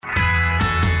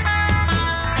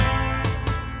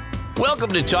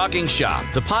Welcome to Talking Shop,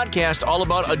 the podcast all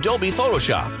about Adobe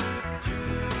Photoshop.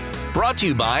 Brought to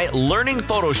you by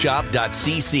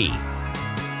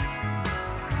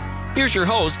learningphotoshop.cc. Here's your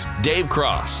host, Dave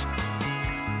Cross.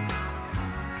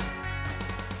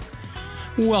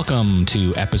 Welcome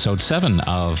to episode 7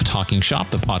 of Talking Shop,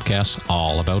 the podcast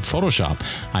all about Photoshop.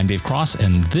 I'm Dave Cross,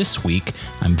 and this week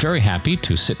I'm very happy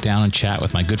to sit down and chat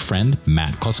with my good friend,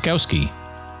 Matt Kloskowski.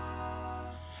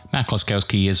 Matt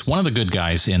Kloskowski is one of the good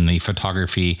guys in the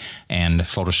photography and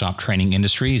Photoshop training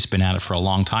industry. He's been at it for a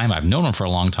long time. I've known him for a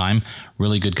long time.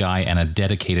 Really good guy and a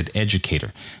dedicated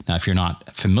educator. Now, if you're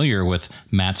not familiar with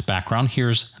Matt's background,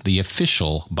 here's the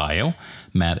official bio.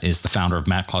 Matt is the founder of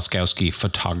Matt Kloskowski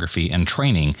Photography and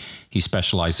Training. He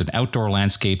specializes in outdoor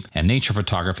landscape and nature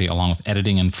photography, along with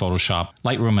editing in Photoshop,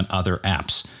 Lightroom, and other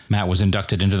apps. Matt was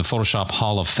inducted into the Photoshop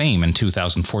Hall of Fame in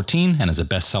 2014 and is a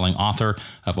best-selling author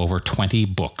of over 20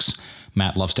 books.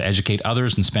 Matt loves to educate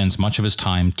others and spends much of his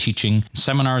time teaching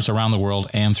seminars around the world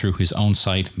and through his own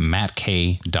site,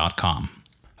 mattkay.com.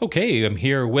 Okay, I'm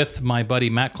here with my buddy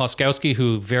Matt Kloskowski,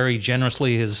 who very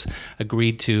generously has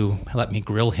agreed to let me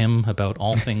grill him about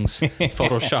all things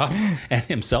Photoshop and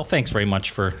himself. Thanks very much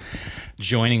for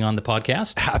joining on the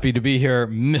podcast. Happy to be here,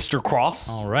 Mr. Cross.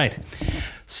 All right.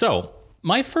 So,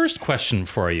 my first question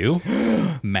for you,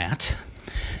 Matt,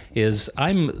 is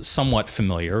I'm somewhat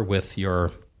familiar with your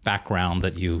background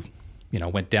that you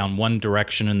went down one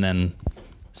direction and then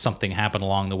something happened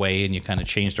along the way and you kind of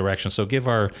changed direction. So give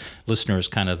our listeners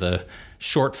kind of the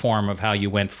short form of how you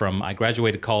went from I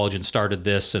graduated college and started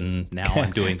this and now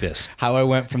I'm doing this. How I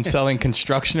went from selling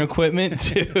construction equipment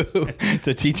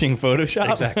to teaching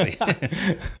Photoshop. Exactly.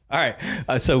 All right.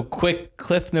 So quick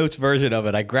Cliff Notes version of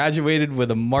it. I graduated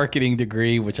with a marketing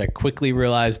degree, which I quickly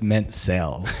realized meant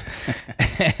sales.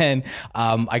 And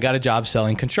I got a job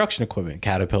selling construction equipment,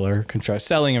 Caterpillar,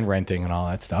 selling and renting and all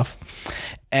that stuff.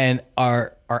 And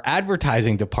our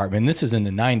advertising department, this is in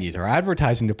the 90s, our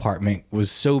advertising department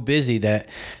was so busy that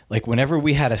like whenever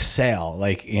we had a sale,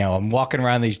 I'm walking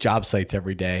around these job sites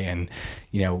every day and,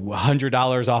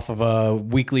 $100 off of a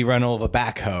weekly rental of a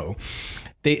backhoe,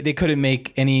 they couldn't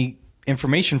make any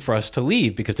information for us to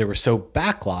leave because they were so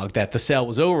backlogged that the sale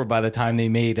was over by the time they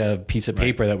made a piece of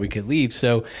paper that we could leave.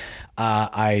 So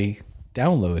I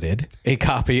downloaded a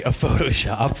copy of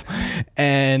Photoshop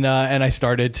and I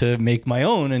started to make my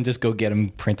own and just go get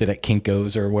them printed at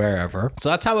Kinko's or wherever. So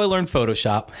that's how I learned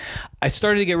Photoshop. I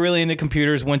started to get really into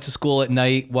computers, went to school at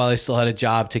night while I still had a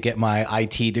job to get my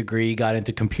IT degree, got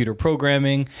into computer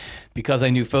programming. Because I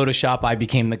knew Photoshop, I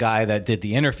became the guy that did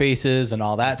the interfaces and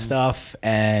all that stuff.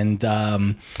 And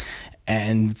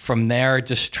from there,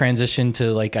 just transitioned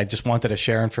to I just wanted to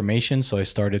share information. So I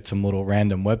started some little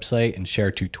random website and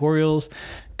share tutorials.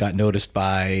 Got noticed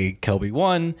by Kelby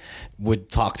One,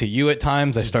 would talk to you at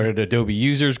times. I started Adobe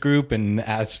Users Group and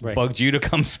bugged you to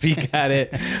come speak at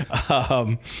it.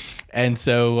 And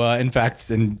so, in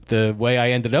fact, and the way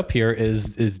I ended up here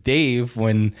is Dave,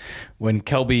 when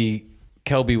Kelby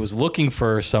was looking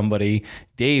for somebody,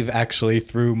 Dave actually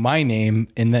threw my name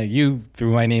into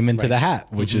the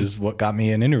hat, which is what got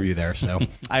me an interview there. So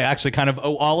I actually kind of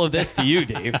owe all of this to you,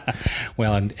 Dave.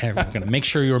 Well, and I'm going to make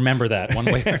sure you remember that one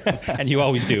way, and you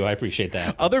always do. I appreciate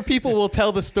that. Other people will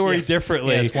tell the story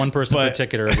differently. Yes, one person in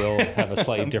particular will have a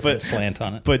slightly different slant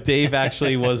on it. But Dave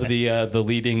actually was the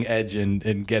leading edge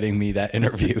in getting me that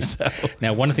interview. So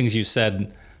now, one of the things you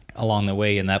said along the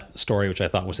way in that story, which I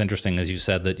thought was interesting, is you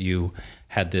said that you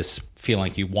had this feeling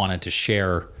like you wanted to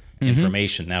share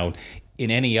information. Now,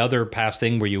 in any other past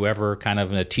thing, were you ever kind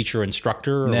of a teacher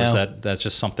instructor, or was that's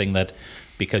just something that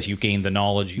because you gained the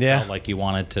knowledge, you felt like you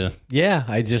wanted to? Yeah,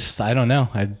 I don't know.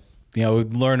 I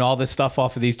would learn all this stuff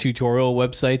off of these tutorial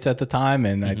websites at the time,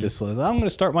 and I just I'm going to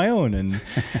start my own. And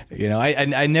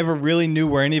I never really knew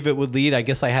where any of it would lead. I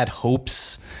guess I had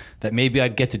hopes that maybe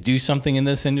I'd get to do something in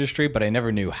this industry, but I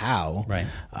never knew how. Right.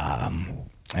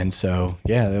 And so,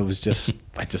 it was just,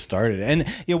 I just started. And,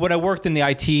 when I worked in the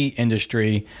IT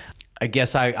industry, I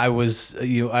guess I was,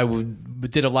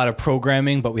 did a lot of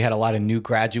programming, but we had a lot of new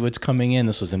graduates coming in.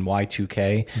 This was in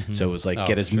Y2K. So it was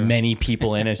get as many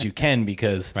people in as you can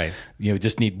because,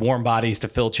 just need warm bodies to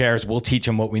fill chairs. We'll teach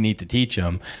them what we need to teach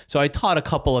them. So I taught a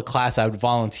couple of classes. I would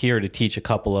volunteer to teach a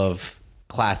couple of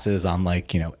classes on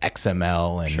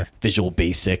XML and Visual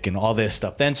Basic and all this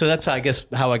stuff. So that's, I guess,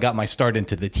 how I got my start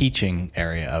into the teaching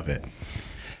area of it.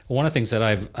 One of the things that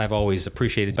I've always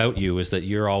appreciated about you is that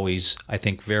you're always, I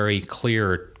think, very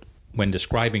clear when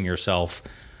describing yourself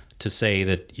to say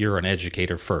that you're an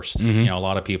educator first. A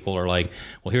lot of people are like,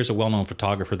 well, here's a well-known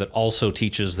photographer that also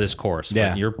teaches this course.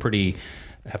 But you're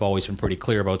have always been pretty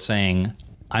clear about saying,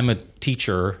 I'm a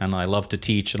teacher and I love to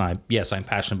teach, and I'm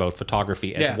passionate about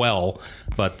photography as well,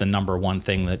 but the number one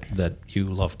thing that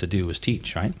you love to do is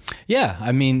teach, right? Yeah.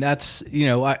 I mean, that's,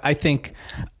 I think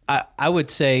I would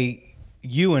say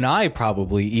you and I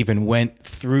probably even went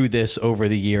through this over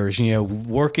the years,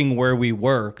 working where we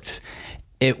worked.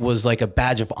 It was like a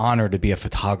badge of honor to be a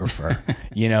photographer,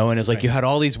 and it's like you had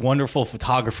all these wonderful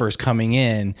photographers coming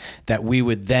in that we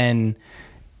would then,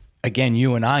 again,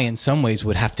 you and I in some ways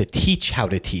would have to teach how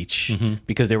to teach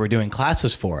because they were doing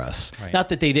classes for us. Right. Not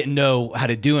that they didn't know how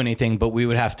to do anything, but we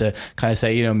would have to kind of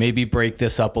say, maybe break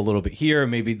this up a little bit here.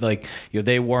 Maybe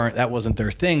that wasn't their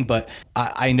thing. But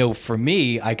I know for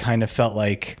me, I kind of felt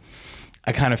like,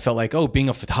 oh, being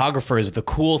a photographer is the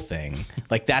cool thing.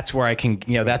 Like that's where I can,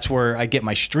 that's where I get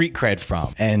my street cred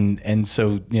from. And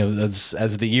so,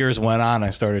 as the years went on, I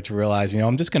started to realize,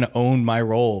 I'm just going to own my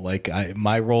role. Like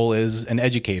my role is an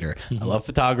educator. I love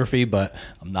photography, but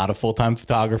I'm not a full-time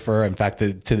photographer. In fact,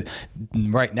 to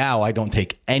right now, I don't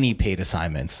take any paid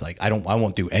assignments. Like I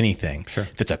won't do anything. Sure.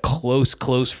 If it's a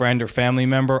close friend or family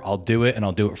member, I'll do it, and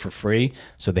I'll do it for free.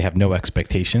 So they have no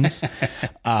expectations.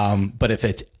 But if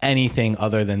it's anything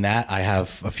other than that, I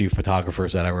have a few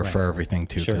photographers that I refer everything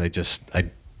to because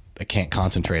I can't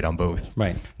concentrate on both.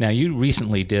 Right. Now, you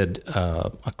recently did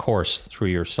a course through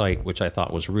your site, which I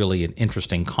thought was really an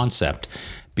interesting concept,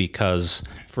 because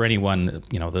for anyone,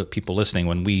 the people listening,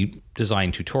 when we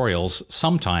design tutorials,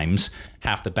 sometimes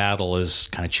half the battle is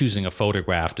kind of choosing a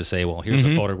photograph to say, well, here's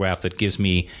a photograph that gives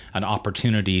me an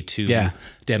opportunity to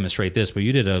demonstrate this. But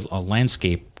you did a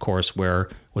landscape course where,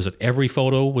 was it every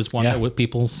photo was one that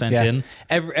people sent in?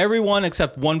 Everyone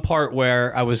except one part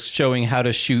where I was showing how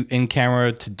to shoot in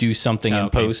camera to do something in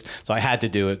post. So I had to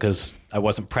do it because I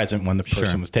wasn't present when the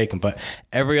person was taken. But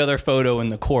every other photo in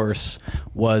the course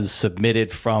was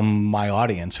submitted from my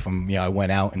audience. I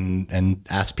went out and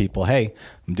asked people, hey,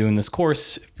 I'm doing this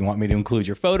course. If you want me to include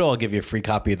your photo, I'll give you a free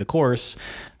copy of the course.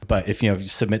 But if you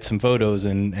submit some photos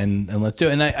and let's do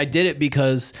it. And I did it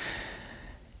because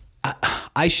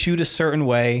I shoot a certain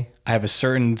way. I have a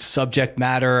certain subject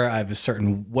matter. I have a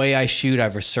certain way I shoot. I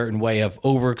have a certain way of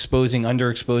overexposing,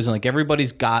 underexposing. Like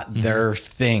everybody's got their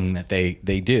thing that they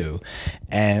do.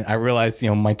 And I realized,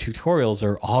 my tutorials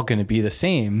are all going to be the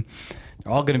same.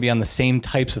 They're all going to be on the same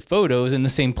types of photos in the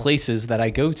same places that I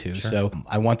go to. Sure. So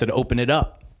I wanted to open it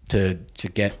up to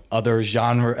get other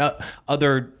genre,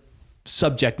 other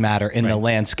subject matter in the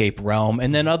landscape realm,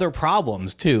 and then other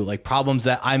problems too, like problems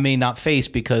that I may not face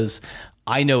because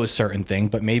I know a certain thing,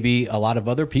 but maybe a lot of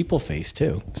other people face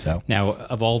too. So now,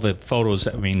 of all the photos,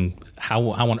 I mean, how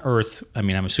on earth? I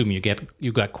mean, I'm assuming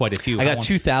you got quite a few. I got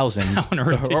 2,000. How on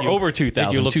earth? Or over 2,000.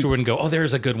 Did you look through it and go, oh,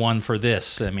 there's a good one for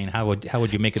this? I mean, how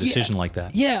would you make a decision like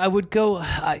that? Yeah, I would go.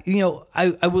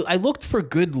 I looked for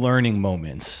good learning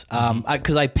moments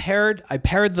because I paired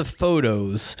the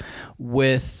photos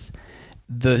with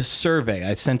the survey.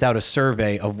 I sent out a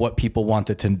survey of what people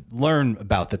wanted to learn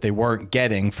about that they weren't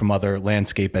getting from other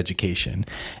landscape education.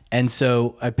 And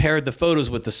so I paired the photos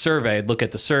with the survey. I'd look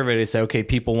at the survey to say, okay,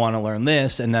 people want to learn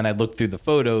this. And then I'd look through the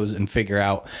photos and figure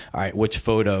out, all right, which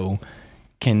photo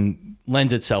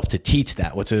lends itself to teach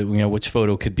that? Which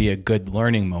photo could be a good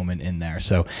learning moment in there?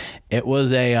 So it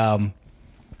was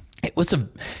it was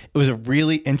a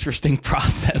really interesting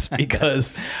process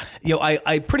because,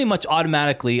 I pretty much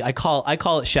automatically, I call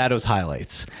it shadows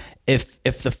highlights. If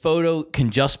the photo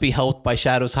can just be helped by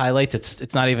shadows highlights,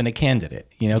 it's not even a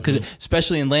candidate, because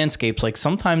especially in landscapes, like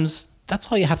sometimes that's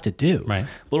all you have to do. Right. A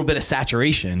little bit of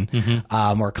saturation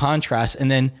or contrast, and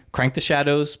then crank the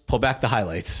shadows, pull back the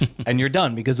highlights, and you're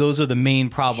done, because those are the main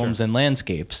problems in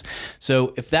landscapes.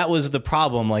 So if that was the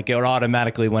problem, like it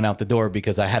automatically went out the door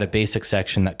because I had a basic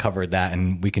section that covered that,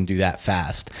 and we can do that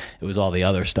fast. It was all the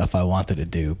other stuff I wanted to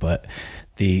do. But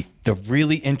the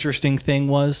really interesting thing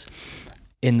was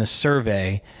in the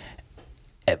survey,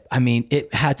 I mean,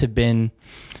 it had to been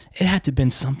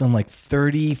something like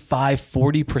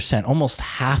 35-40%, almost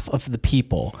half of the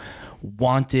people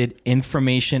wanted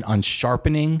information on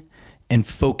sharpening and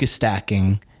focus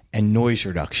stacking and noise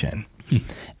reduction.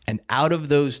 And out of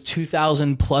those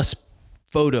 2,000 plus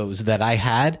photos that I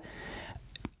had,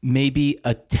 maybe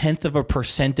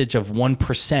 0.1% of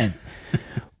 1%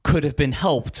 could have been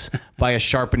helped by a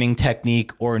sharpening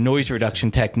technique or a noise reduction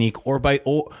technique, or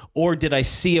did I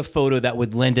see a photo that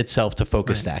would lend itself to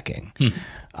focus stacking?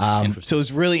 So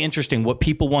it's really interesting. What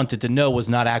people wanted to know was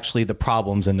not actually the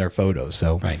problems in their photos.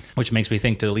 So Which makes me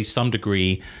think, to at least some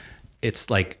degree,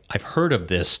 it's like, I've heard of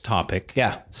this topic.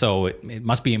 Yeah. So it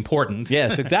must be important.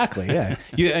 Yes, exactly. Yeah.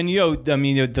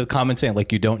 The comment saying,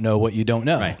 like, you don't know what you don't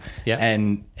know. Right. Yeah.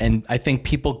 And I think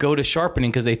people go to sharpening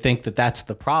because they think that that's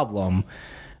the problem.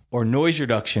 or noise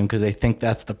reduction because they think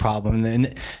that's the problem.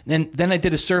 And then I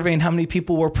did a survey on how many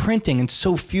people were printing, and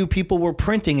so few people were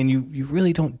printing, and you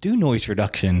really don't do noise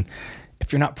reduction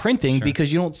if you're not printing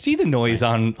because you don't see the noise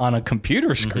on a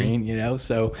computer screen, you know?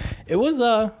 So it was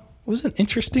an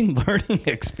interesting learning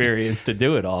experience to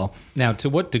do it all. Now, to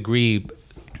what degree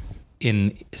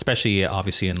especially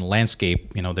obviously in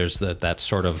landscape, you know, there's that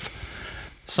sort of,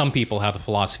 some people have the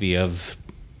philosophy of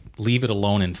leave it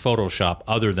alone in Photoshop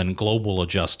other than global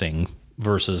adjusting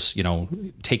versus, you know,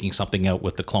 taking something out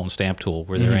with the clone stamp tool.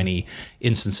 Were there any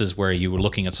instances where you were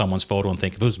looking at someone's photo and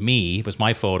think, if it was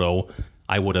my photo,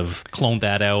 I would have cloned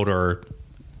that out or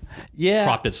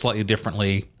cropped it slightly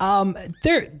differently?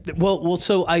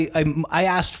 So I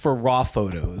asked for raw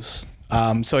photos.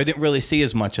 So I didn't really see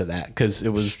as much of that because it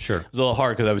was a little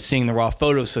hard because I was seeing the raw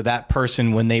photos. So that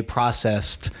person, when they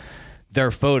processed their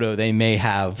photo, they may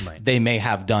have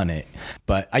done it.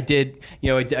 But I did,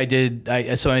 I did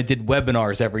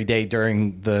webinars every day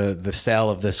during the sale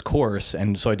of this course.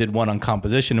 And so I did one on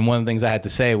composition. And one of the things I had to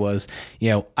say was,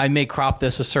 I may crop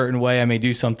this a certain way. I may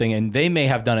do something, and they may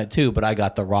have done it too, but I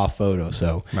got the raw photo.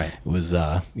 So it was,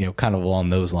 kind of along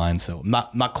those lines. So I'm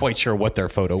not quite sure what their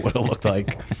photo would have looked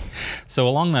like. So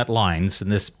along that lines, and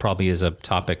this probably is a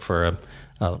topic for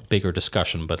a bigger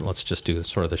discussion, but let's just do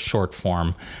sort of the short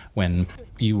form. When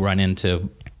you run into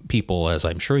people, as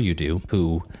I'm sure you do,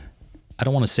 who, I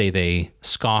don't want to say they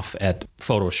scoff at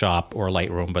Photoshop or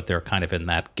Lightroom, but they're kind of in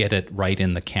that get it right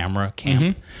in the camera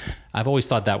camp. I've always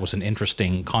thought that was an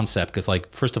interesting concept because,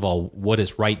 like, first of all, what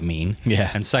does right mean? Yeah.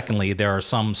 And secondly, there are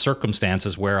some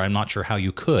circumstances where I'm not sure how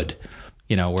you could.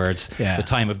 Where it's the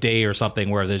time of day or something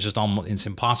where there's just it's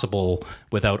impossible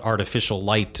without artificial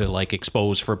light to like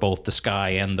expose for both the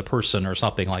sky and the person or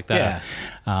something like that.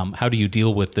 How do you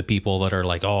deal with the people that are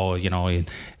like,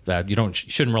 that you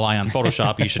shouldn't rely on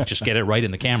Photoshop, you should just get it right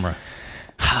in the camera?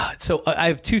 So I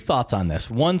have two thoughts on this.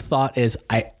 One thought is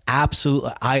I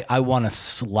want to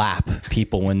slap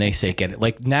people when they say get it.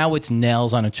 Like now it's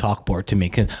nails on a chalkboard to me.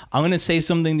 'Cause I'm going to say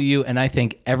something to you and I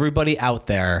think everybody out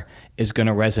there is going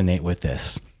to resonate with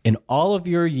this. In all of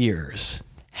your years,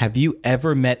 have you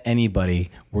ever met anybody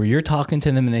where you're talking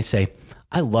to them and they say,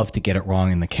 I love to get it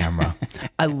wrong in the camera.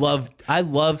 I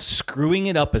love screwing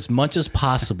it up as much as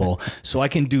possible so I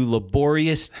can do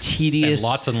laborious, tedious, spend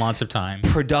lots and lots of time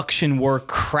production work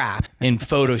crap in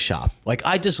Photoshop. Like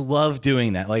I just love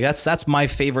doing that. Like that's my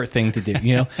favorite thing to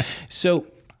do, So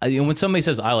when somebody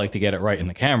says I like to get it right in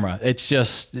the camera, it's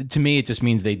just, to me, it just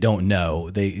means they don't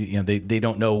know. They don't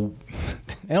know.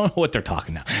 They don't know what they're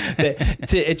talking about.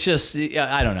 It's just,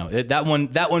 I don't know.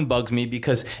 That one bugs me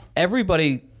because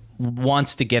everybody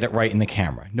wants to get it right in the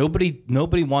camera.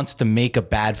 Nobody wants to make a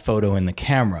bad photo in the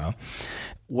camera.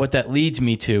 What that leads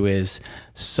me to is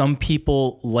some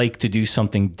people like to do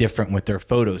something different with their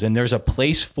photos, and there's a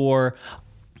place for.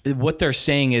 What they're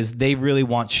saying is they really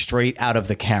want straight out of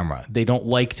the camera. They don't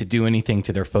like to do anything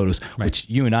to their photos, which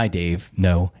you and I, Dave,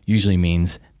 know usually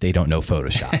means they don't know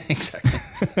Photoshop.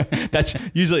 Exactly. That's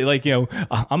usually like,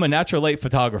 I'm a natural light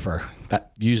photographer.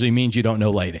 That usually means you don't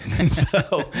know lighting.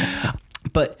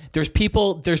 But there's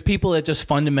people that just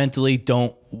fundamentally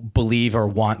don't believe or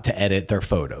want to edit their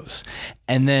photos.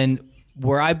 And then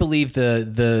where I believe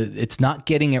it's not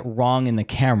getting it wrong in the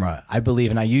camera, I believe,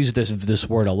 and I use this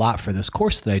word a lot for this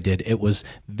course that I did, it was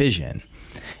vision.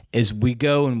 Is we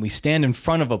go and we stand in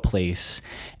front of a place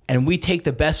and we take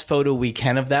the best photo we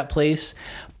can of that place,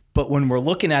 but when we're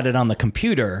looking at it on the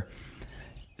computer,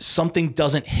 something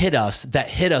doesn't hit us that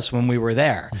hit us when we were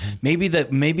there.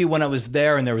 Maybe when I was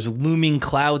there and there was looming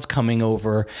clouds coming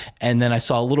over and then I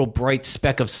saw a little bright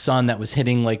speck of sun that was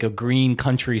hitting like a green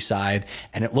countryside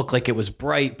and it looked like it was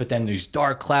bright, but then there's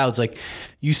dark clouds. Like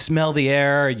you smell the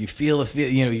air, you feel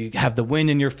you have the wind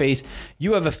in your face.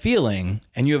 You have a feeling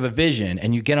and you have a vision,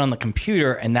 and you get on the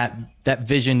computer and that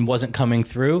vision wasn't coming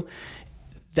through.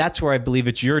 That's where I believe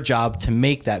it's your job to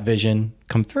make that vision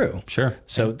come through. Sure.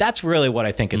 So that's really what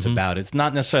I think it's about. It's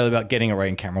not necessarily about getting it right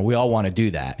in camera. We all want to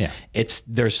do that. Yeah.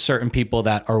 There's certain people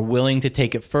that are willing to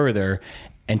take it further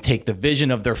and take the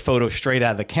vision of their photo straight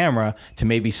out of the camera to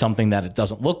maybe something that it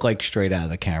doesn't look like straight out of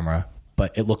the camera,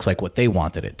 but it looks like what they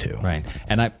wanted it to. Right.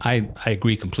 And I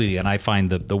agree completely. And I find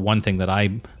that the one thing that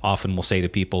I often will say to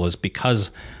people is,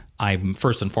 because I'm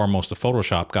first and foremost a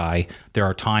Photoshop guy, there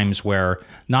are times where,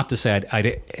 not to say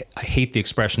I hate the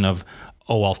expression of,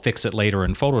 I'll fix it later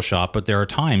in Photoshop, but there are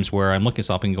times where I'm looking at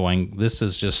something going, this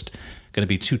is just going to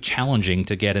be too challenging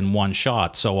to get in one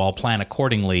shot, so I'll plan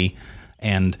accordingly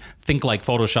and think like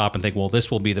Photoshop and think, well,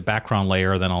 this will be the background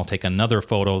layer, then I'll take another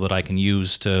photo that I can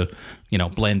use to,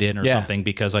 blend in or something,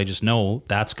 because I just know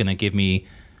that's going to give me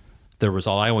the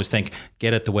result. I always think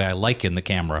get it the way I like in the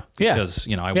camera, because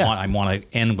I want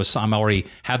to end with I'm already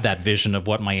have that vision of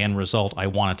what my end result I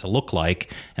want it to look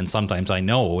like, and sometimes I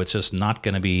know it's just not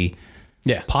going to be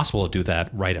possible to do that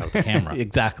right out of the camera.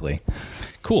 Exactly.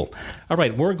 Cool. All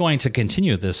right, we're going to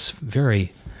continue this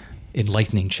very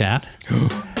enlightening chat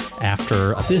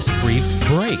after this brief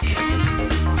break.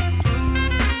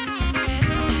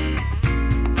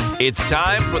 It's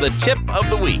time for the tip of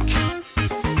the week.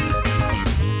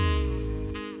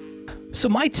 So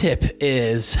my tip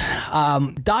is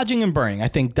dodging and burning. I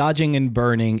think dodging and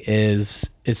burning is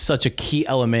such a key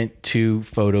element to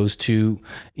photos, and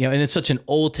it's such an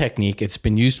old technique. It's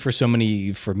been used for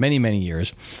many, many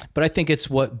years, but I think it's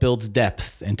what builds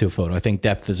depth into a photo. I think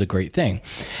depth is a great thing.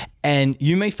 And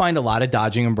you may find a lot of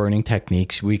dodging and burning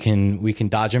techniques. We can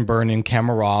dodge and burn in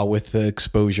Camera Raw with the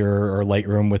exposure, or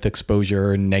Lightroom with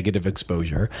exposure and negative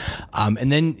exposure.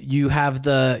 And then you have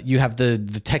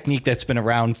the technique that's been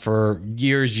around for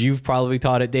years. You've probably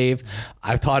taught it, Dave.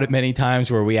 I've taught it many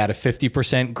times, where we add a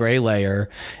 50% gray layer,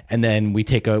 and then we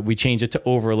change it to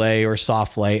overlay or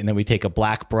soft light, and then we take a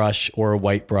black brush or a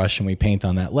white brush and we paint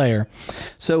on that layer.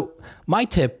 So my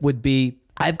tip would be,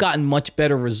 I've gotten much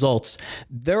better results.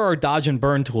 There are dodge and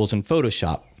burn tools in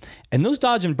Photoshop, and those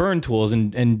dodge and burn tools,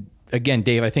 and again,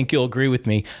 Dave, I think you'll agree with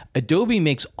me, Adobe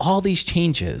makes all these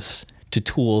changes to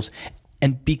tools,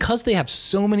 and because they have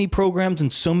so many programs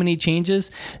and so many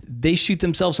changes, they shoot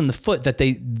themselves in the foot that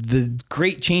the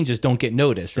great changes don't get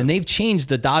noticed. Sure. And they've changed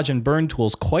the dodge and burn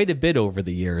tools quite a bit over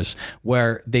the years,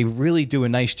 where they really do a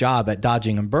nice job at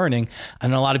dodging and burning.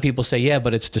 And a lot of people say, yeah,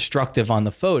 but it's destructive on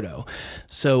the photo.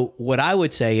 So what I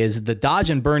would say is the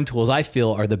dodge and burn tools, I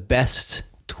feel, are the best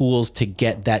tools to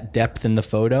get that depth in the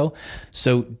photo.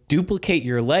 So duplicate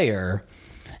your layer,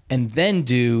 and then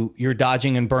do your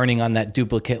dodging and burning on that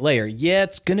duplicate layer. Yeah,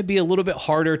 it's going to be a little bit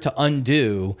harder to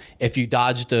undo if you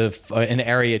dodged an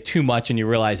area too much and you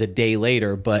realize a day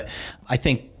later, but I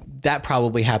think that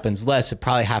probably happens less. It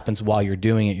probably happens while you're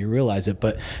doing it, you realize it,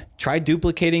 but try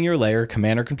duplicating your layer,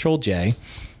 Command or Control J,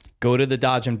 go to the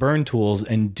dodge and burn tools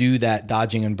and do that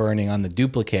dodging and burning on the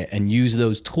duplicate, and use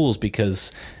those tools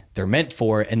because they're meant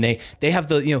for it. And they have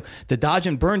the dodge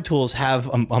and burn tools have,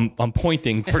 I'm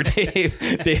pointing for Dave.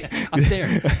 Up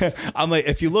there. I'm like,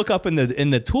 if you look up in the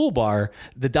toolbar,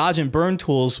 the dodge and burn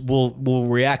tools will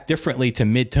react differently to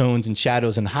midtones and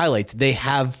shadows and highlights. They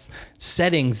have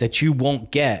settings that you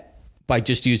won't get by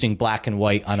just using black and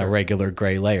white on a regular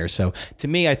gray layer. So to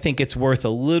me, I think it's worth a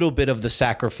little bit of the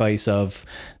sacrifice of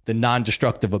the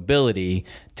non-destructive ability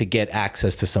to get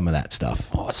access to some of that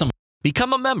stuff. Awesome.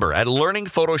 Become a member at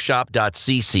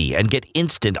learningphotoshop.cc and get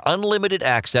instant unlimited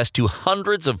access to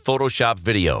hundreds of Photoshop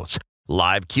videos,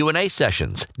 live Q&A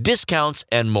sessions, discounts,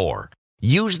 and more.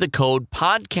 Use the code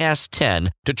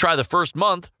PODCAST10 to try the first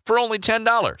month for only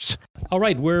 $10. All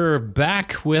right, we're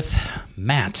back with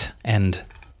Matt, and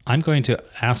I'm going to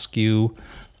ask you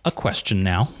a question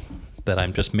now that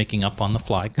I'm just making up on the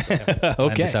fly. I haven't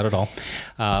planned this out at all.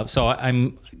 So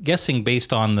I'm guessing,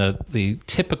 based on the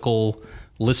typical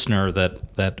listener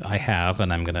that I have,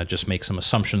 and I'm going to just make some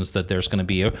assumptions that there's going to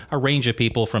be a range of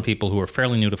people, from people who are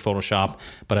fairly new to Photoshop,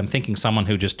 but I'm thinking someone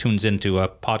who just tunes into a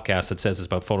podcast that says it's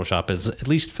about Photoshop is at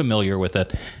least familiar with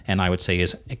it, and I would say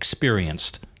is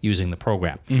experienced using the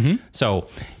program. Mm-hmm. So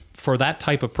for that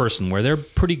type of person, where they're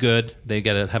pretty good, they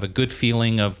got to have a good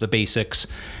feeling of the basics.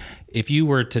 If you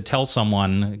were to tell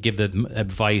someone, give them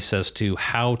advice as to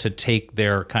how to take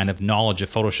their kind of knowledge of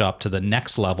Photoshop to the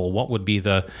next level, what would be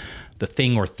the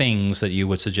thing or things that you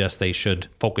would suggest they should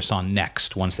focus on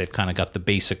next, once they've kind of got the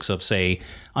basics of, say,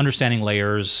 understanding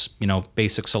layers,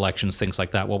 basic selections, things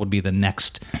like that? What would be the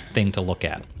next thing to look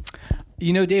at?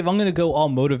 Dave, I'm going to go all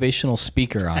motivational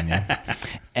speaker on you.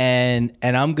 and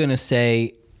I'm going to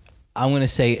say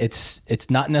it's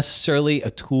not necessarily a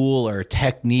tool or a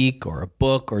technique or a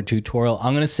book or a tutorial.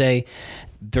 I'm going to say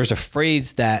there's a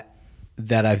phrase that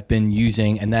I've been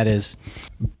using, and that is,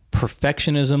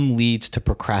 perfectionism leads to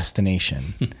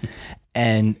procrastination.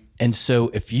 and so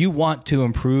if you want to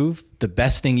improve, the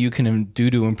best thing you can do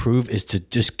to improve is to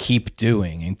just keep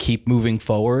doing and keep moving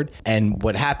forward. And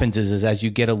what happens is as you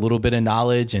get a little bit of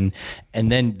knowledge, and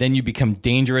then you become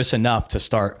dangerous enough to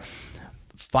start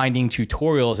finding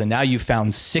tutorials, and now you've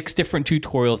found 6 different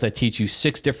tutorials that teach you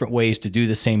 6 different ways to do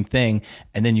the same thing,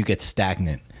 and then you get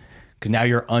stagnant. Because now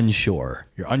you're unsure.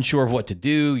 You're unsure of what to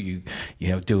do. You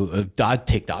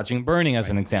take dodging and burning as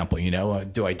an example.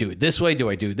 Do I do it this way? Do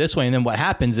I do it this way? And then what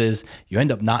happens is you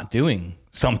end up not doing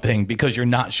something because you're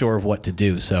not sure of what to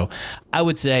do. So I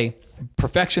would say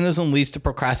perfectionism leads to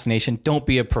procrastination. Don't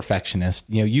be a perfectionist.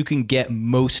 You can get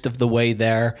most of the way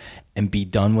there and be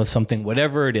done with something,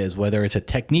 whatever it is, whether it's a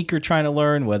technique you're trying to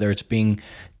learn, whether it's being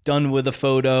done with a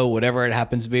photo, whatever it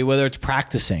happens to be, whether it's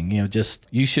practicing, just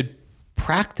you should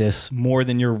practice more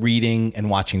than you're reading and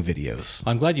watching videos.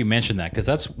 I'm glad you mentioned that, because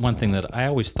that's one thing that I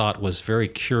always thought was very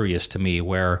curious to me,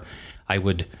 where I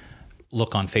would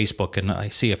look on Facebook and I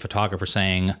see a photographer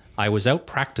saying, I was out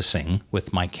practicing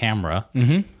with my camera.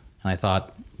 And I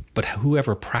thought, but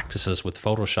whoever practices with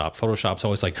Photoshop's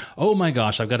always like, oh my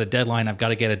gosh, I've got a deadline. I've got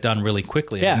to get it done really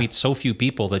quickly. Yeah. I meet so few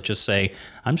people that just say,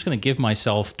 I'm just going to give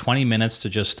myself 20 minutes to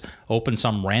just open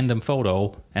some random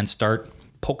photo and start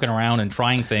poking around and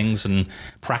trying things and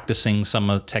practicing some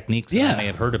of the techniques that I may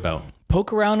have heard about.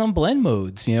 Poke around on blend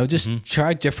modes, just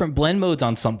try different blend modes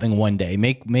on something one day.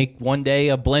 Make one day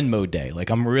a blend mode day. Like,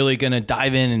 I'm really going to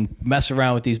dive in and mess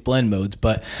around with these blend modes.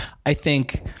 But I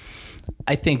think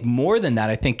more than that,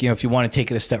 I think, if you want to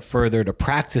take it a step further to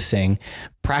practicing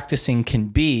can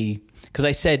be, because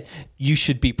I said you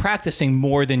should be practicing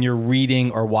more than you're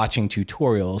reading or watching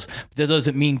tutorials. That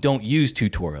doesn't mean don't use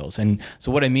tutorials. And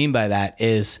so what I mean by that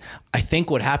is, I think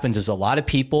what happens is a lot of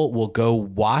people will go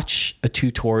watch a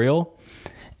tutorial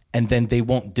and then they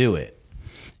won't do it.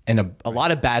 And a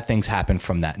lot of bad things happen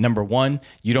from that. Number one,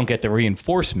 you don't get the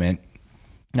reinforcement.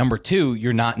 Number two,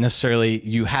 you're not necessarily,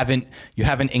 you haven't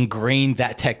ingrained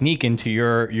that technique into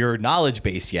your knowledge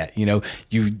base yet. You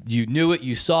knew it,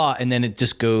 you saw, and then it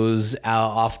just goes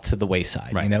off to the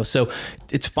wayside. Right. So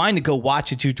it's fine to go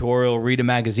watch a tutorial, read a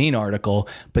magazine article,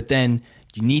 but then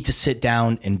you need to sit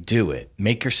down and do it.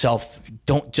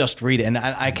 Don't just read it. And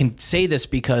I can say this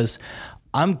because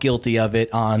I'm guilty of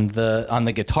it on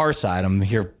the guitar side. I'm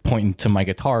here pointing to my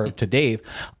guitar to Dave.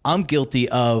 I'm guilty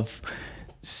of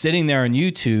sitting there on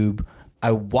YouTube.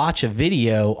 I watch a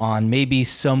video on maybe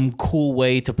some cool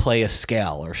way to play a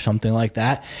scale or something like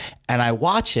that, and I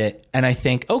watch it and I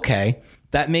think, okay,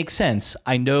 that makes sense.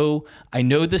 I know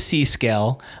the C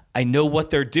scale. I know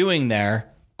what they're doing there.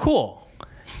 Cool.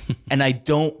 And I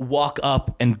don't walk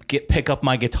up and pick up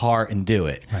my guitar and do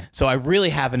it. Right. So I really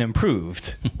haven't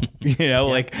improved.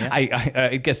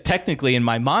 I guess technically in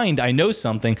my mind I know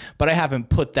something, but I haven't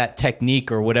put that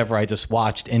technique or whatever I just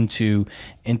watched into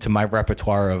my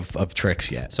repertoire of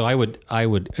tricks yet. So I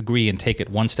would agree and take it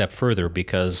one step further,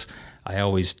 because I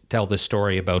always tell this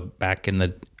story about back in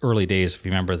the early days, if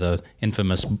you remember the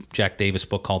infamous Jack Davis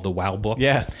book called The Wow Book.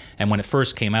 Yeah. And when it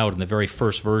first came out in the very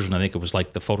first version, I think it was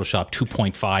like the Photoshop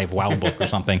 2.5 Wow Book or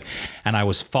something. And I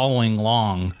was following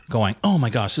along going, oh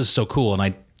my gosh, this is so cool. And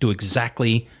I do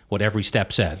exactly what every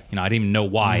step said. I didn't even know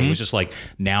why. It was just like,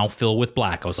 now fill with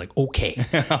black. I was like, okay.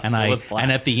 And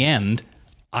at the end,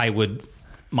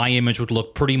 my image would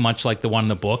look pretty much like the one in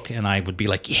the book, and I would be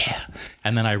like, yeah.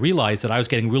 And then I realized that I was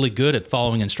getting really good at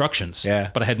following instructions,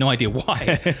 but I had no idea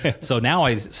why. So now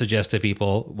I suggest to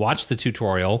people, watch the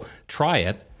tutorial, try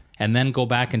it, and then go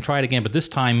back and try it again. But this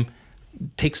time,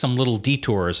 take some little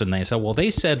detours. And they say, well,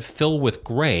 they said fill with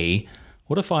gray.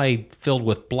 What if I filled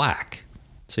with black?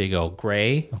 So you go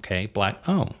gray, okay, black,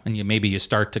 oh, and maybe you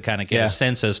start to kind of get a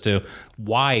sense as to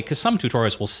why, because some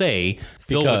tutorials will say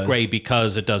fill with gray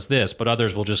because it does this, but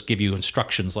others will just give you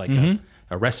instructions like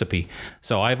a recipe.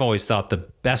 So I've always thought the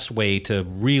best way to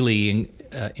really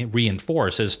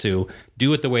reinforce is to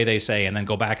do it the way they say, and then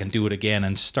go back and do it again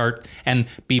and start and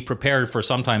be prepared for,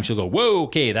 sometimes you'll go, whoa,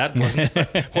 okay, that wasn't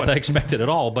what I expected at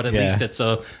all, but at least it's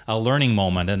a learning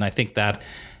moment. And I think that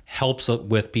helps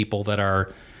with people that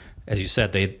are, as you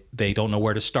said, they don't know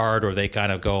where to start, or they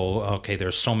kind of go, okay,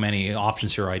 there's so many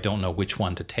options here, I don't know which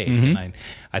one to take. And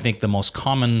I think the most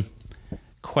common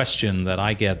question that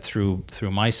I get through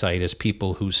my site is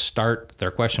people who start, their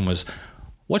question was,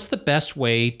 what's the best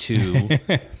way to,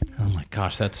 I'm like,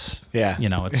 gosh, that's,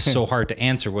 it's so hard to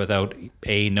answer without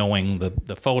knowing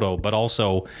the photo, but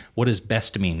also what does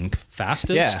best mean?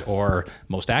 Fastest or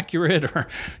most accurate, or,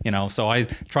 so I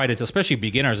try to, especially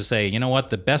beginners, to say, you know what,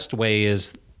 the best way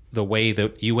is the way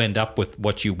that you end up with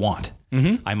what you want.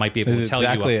 I might be able to tell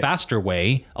you a faster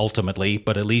way ultimately,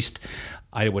 but at least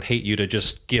I would hate you to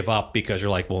just give up because you're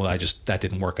like, well, that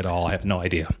didn't work at all. I have no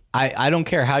idea. I don't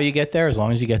care how you get there, as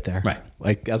long as you get there. Right.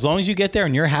 Like, as long as you get there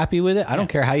and you're happy with it, I don't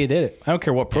care how you did it. I don't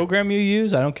care what program you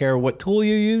use. I don't care what tool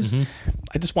you use.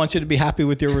 I just want you to be happy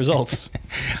with your results.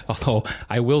 Although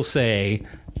I will say,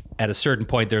 at a certain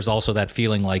point, there's also that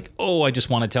feeling like, oh, I just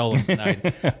want to tell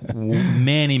them.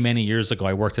 Many, many years ago,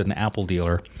 I worked at an Apple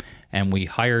dealer, and we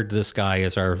hired this guy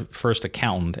as our first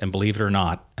accountant. And believe it or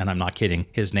not, and I'm not kidding,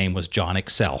 his name was John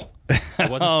Excel.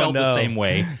 It wasn't spelled the same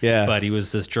way, but he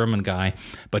was this German guy.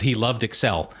 But he loved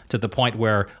Excel to the point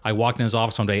where I walked in his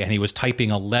office one day, and he was typing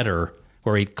a letter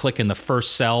where he'd click in the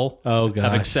first cell Oh,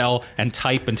 of Excel and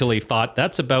type until he thought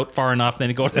that's about far enough. Then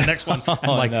he'd go to the next one.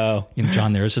 I'm like, no.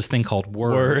 John, there's this thing called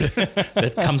Word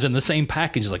that comes in the same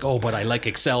package. He's like, oh, but I like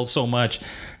Excel so much.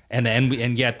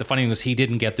 And yet the funny thing was he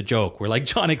didn't get the joke. We're like,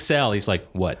 John, Excel. He's like,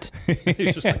 what?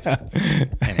 He's just like,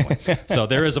 anyway. So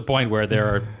there is a point where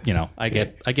there are, I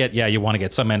get, yeah, you want to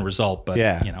get some end result, but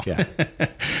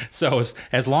So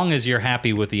as long as you're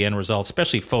happy with the end result,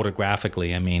 especially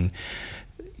photographically, I mean,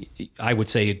 I would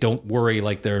say don't worry.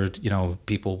 Like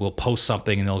people will post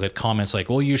something and they'll get comments like,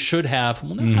 well, you should have.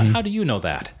 Well, no, how do you know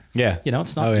that? Yeah.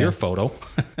 It's not your photo.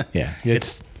 Yeah.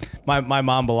 It's my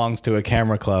mom belongs to a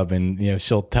camera club, and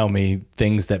she'll tell me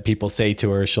things that people say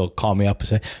to her. She'll call me up and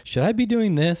say, should I be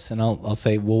doing this? And I'll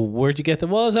say, well, where'd you get that?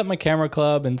 Well, I was at my camera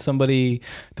club and somebody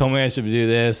told me I should do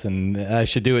this and I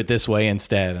should do it this way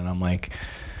instead. And I'm like,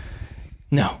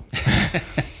 no.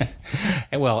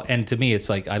 And to me, it's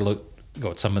like I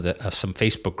go at some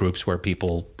Facebook groups where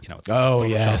people, Oh, Photoshop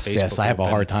yes. Facebook I have a group,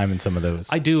 hard time in some of those.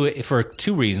 I do it for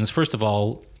two reasons. First of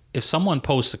all, if someone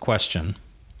posts a question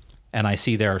and I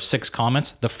see there are 6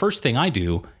 comments, the first thing I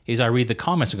do is I read the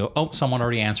comments and go, oh, someone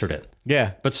already answered it.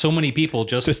 Yeah. But so many people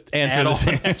just answer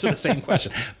the same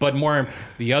question. But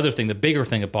the bigger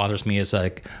thing that bothers me is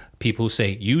like people who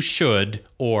say you should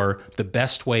or the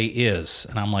best way is.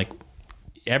 And I'm like,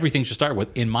 everything should start with,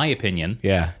 in my opinion.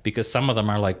 Yeah. Because some of them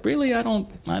are like, really, I don't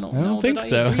know think that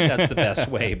so. I agree that's the best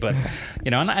way. But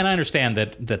and I understand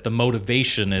that the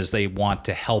motivation is they want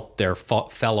to help their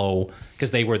fellow,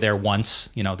 because they were there once.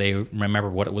 They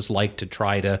remember what it was like to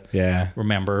try to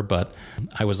remember. But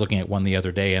I was looking at one the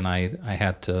other day, and I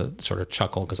had to sort of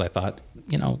chuckle because I thought,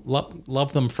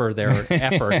 love them for their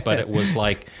effort. But it was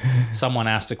like someone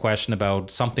asked a question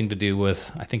about something to do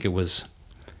with, I think it was.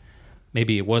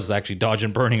 Maybe it was actually dodge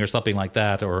and burning or something like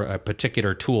that, or a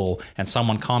particular tool. And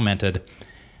someone commented,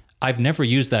 I've never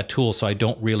used that tool, so I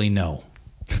don't really know.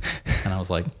 And I was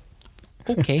like,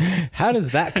 okay. How does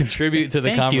that contribute to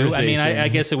the conversation? I mean, I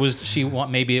guess it was,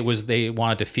 they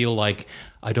wanted to feel like,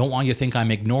 I don't want you to think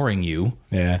I'm ignoring you.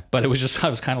 Yeah. But it was just, I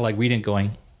was kind of like reading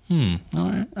going, all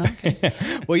right, okay.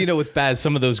 Well, what's bad,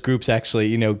 some of those groups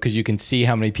actually, because you can see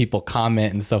how many people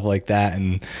comment and stuff like that.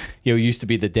 And, it used to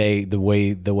be the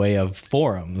way of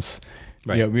forums.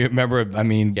 Right. Remember, I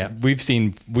mean, Yeah.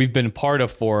 we've been part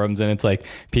of forums, and it's like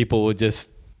people would just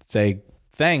say,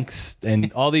 thanks,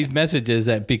 and all these messages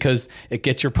because it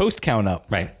gets your post count up.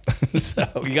 Right. So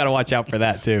you got to watch out for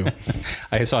that too.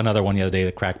 I saw another one the other day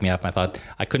that cracked me up. I thought,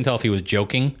 I couldn't tell if he was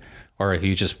joking or if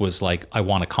he just was like, I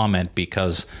want to comment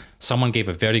because someone gave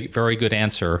a very, very good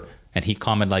answer and he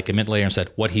commented like a minute later and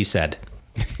said what he said.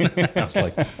 I was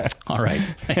like, all right,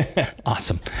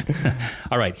 awesome.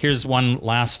 All right, here's one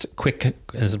last quick,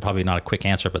 this is probably not a quick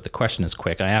answer, but the question is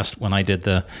quick. I asked, when I did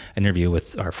the interview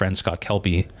with our friend Scott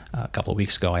Kelby a couple of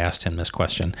weeks ago, I asked him this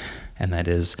question, and that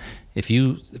is, if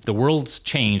the world's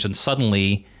changed and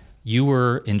suddenly you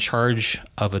were in charge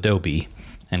of Adobe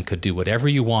and could do whatever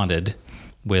you wanted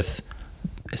with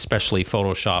especially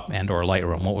Photoshop and or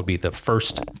Lightroom, what would be the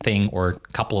first thing or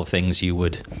couple of things you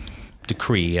would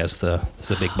decree as the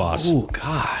big boss? Oh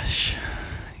gosh.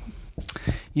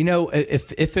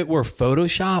 If it were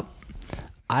Photoshop,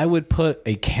 I would put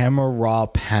a camera raw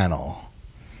panel,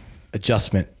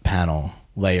 adjustment panel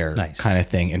layer kind of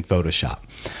thing in Photoshop.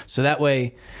 So that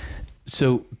way,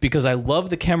 because I love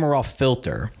the camera raw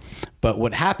filter, but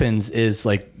what happens is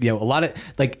a lot of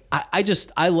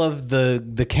I love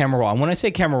the camera raw. And when I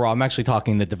say camera raw, I'm actually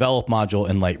talking the develop module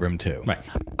in Lightroom too. Right.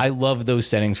 I love those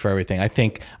settings for everything. I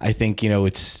think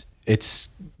it's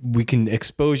we can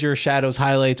exposure, shadows,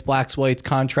 highlights, blacks, whites,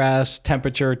 contrast,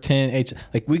 temperature, tint,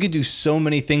 we could do so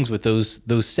many things with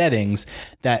those settings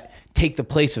that take the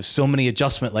place of so many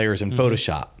adjustment layers in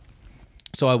Photoshop.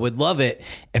 So I would love it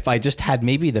if I just had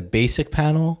maybe the basic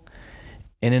panel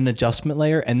in an adjustment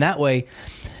layer. And that way,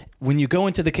 when you go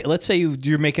into let's say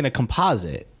you're making a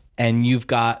composite and you've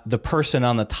got the person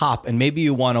on the top and maybe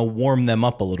you want to warm them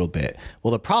up a little bit.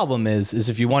 Well, the problem is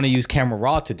if you want to use camera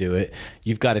raw to do it,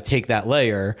 you've got to take that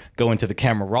layer, go into the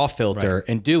camera raw filter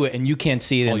and do it. And you can't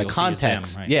see it in the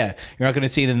context. Yeah. You're not going to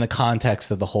see it in the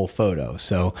context of the whole photo.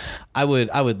 So I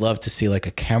would love to see like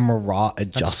a camera raw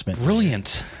adjustment. That's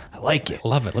brilliant. I like it.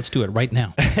 Love it. Let's do it right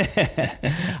now.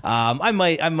 I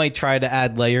might try to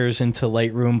add layers into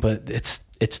Lightroom, but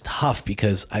it's tough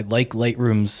because I like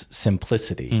Lightroom's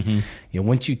simplicity.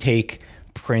 Once you take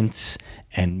prints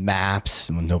and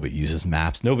maps, well, nobody uses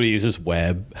maps, nobody uses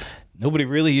web, nobody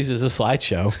really uses a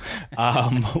slideshow.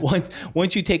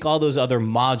 Once you take all those other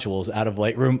modules out of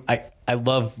Lightroom, I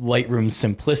love Lightroom's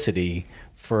simplicity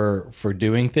for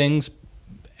doing things.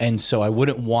 And so I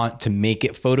wouldn't want to make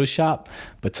it Photoshop,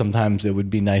 but sometimes it would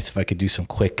be nice if I could do some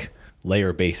quick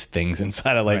layer-based things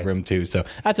inside of Lightroom too. So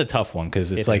that's a tough one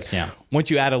because it's once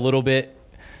you add a little bit,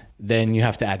 then you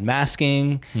have to add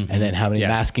masking, and then how many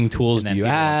masking tools do you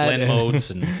add? Blend modes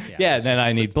and then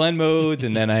I need blend modes,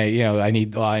 and then I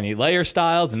need layer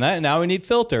styles, and now we need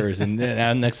filters, and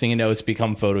then next thing you know, it's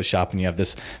become Photoshop, and you have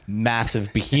this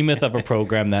massive behemoth of a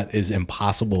program that is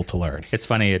impossible to learn. It's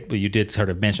funny you did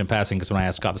sort of mention passing because when I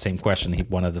asked Scott the same question,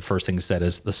 one of the first things he said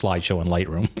is the slideshow in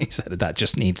Lightroom. He said that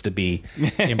just needs to be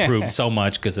improved so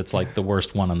much because it's like the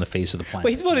worst one on the face of the planet.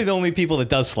 Well, he's one of the only people that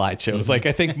does slideshows. Like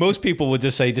I think most people would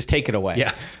just say, just take it away.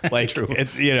 Yeah, like true.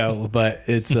 It's, but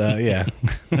it's yeah.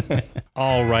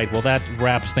 All right. Well, that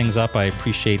wraps things up. I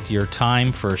appreciate your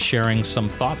time for sharing some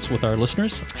thoughts with our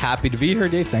listeners. Happy to be here,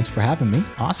 Dave. Thanks for having me.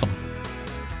 Awesome.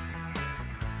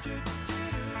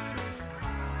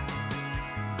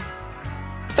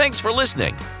 Thanks for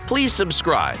listening. Please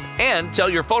subscribe and tell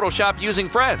your Photoshop using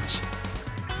friends.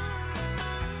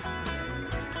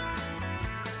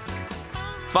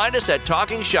 Find us at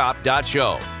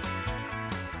talkingshop.show.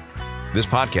 This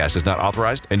podcast is not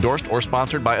authorized, endorsed, or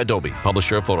sponsored by Adobe,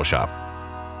 publisher of Photoshop.